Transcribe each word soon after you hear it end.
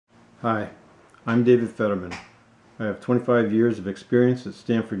Hi, I'm David Fetterman. I have 25 years of experience at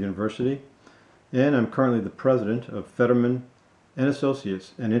Stanford University, and I'm currently the president of Fetterman and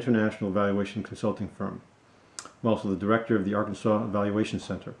Associates, an international evaluation consulting firm. I'm also the director of the Arkansas Evaluation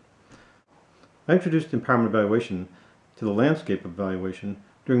Center. I introduced empowerment evaluation to the landscape of evaluation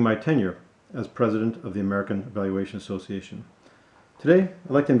during my tenure as president of the American Evaluation Association. Today,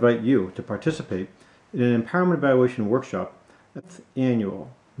 I'd like to invite you to participate in an empowerment evaluation workshop at the annual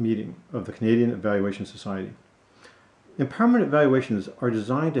meeting of the Canadian Evaluation Society. Empowerment evaluations are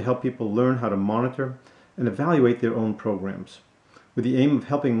designed to help people learn how to monitor and evaluate their own programs, with the aim of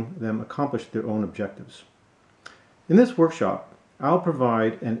helping them accomplish their own objectives. In this workshop, I'll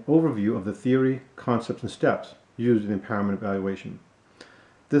provide an overview of the theory, concepts, and steps used in empowerment evaluation.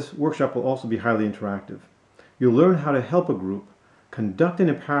 This workshop will also be highly interactive. You'll learn how to help a group conduct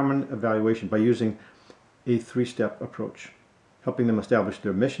an empowerment evaluation by using a three-step approach, helping them establish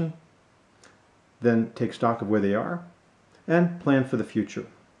their mission, then take stock of where they are, and plan for the future.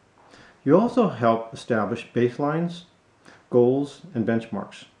 You also help establish baselines, goals, and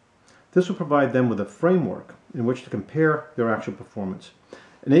benchmarks. This will provide them with a framework in which to compare their actual performance,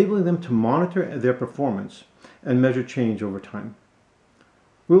 enabling them to monitor their performance and measure change over time.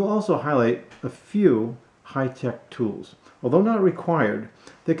 We will also highlight a few high-tech tools. Although not required,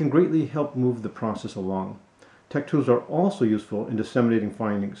 they can greatly help move the process along. Tech tools are also useful in disseminating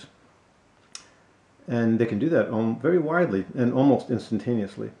findings, and they can do that very widely and almost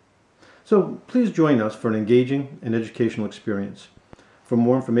instantaneously. So please join us for an engaging and educational experience. For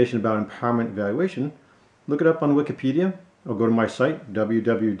more information about empowerment evaluation, look it up on Wikipedia or go to my site,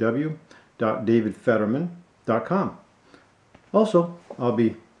 www.davidfetterman.com. Also, I'll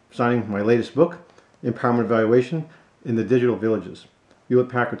be signing my latest book, Empowerment Evaluation in the Digital Villages, Hewlett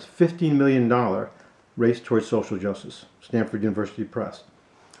Packard's $15 million Race Towards Social Justice, Stanford University Press.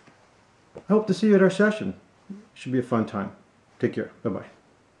 I hope to see you at our session. It should be a fun time. Take care. Bye-bye.